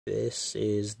This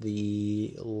is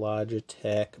the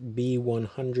Logitech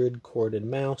B100 corded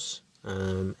mouse.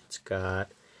 It's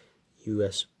got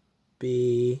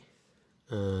USB,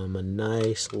 a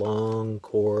nice long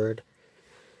cord.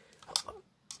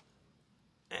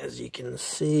 As you can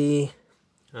see,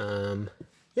 yeah,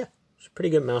 it's a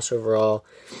pretty good mouse overall.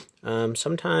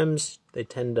 Sometimes they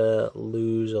tend to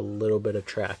lose a little bit of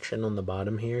traction on the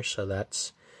bottom here, so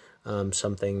that's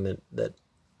something that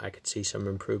I could see some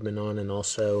improvement on. And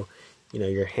also, you know,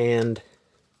 your hand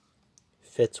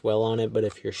fits well on it, but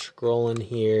if you're scrolling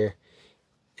here,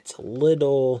 it's a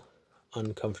little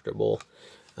uncomfortable.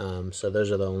 So those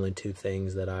are the only two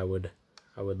things that I would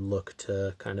look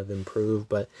to kind of improve.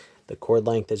 But the cord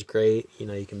length is great. You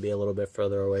know, you can be a little bit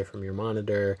further away from your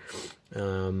monitor.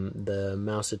 The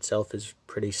mouse itself is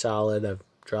pretty solid. I've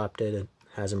dropped it. It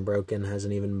hasn't broken,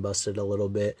 hasn't even busted a little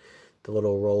bit. The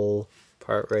little roll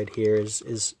part right here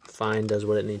is fine, does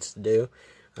what it needs to do.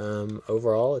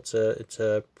 Overall, it's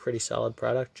a pretty solid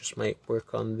product. Just might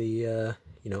work on the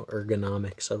you know,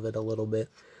 ergonomics of it a little bit.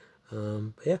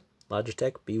 But yeah,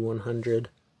 Logitech B100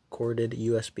 corded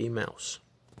USB mouse.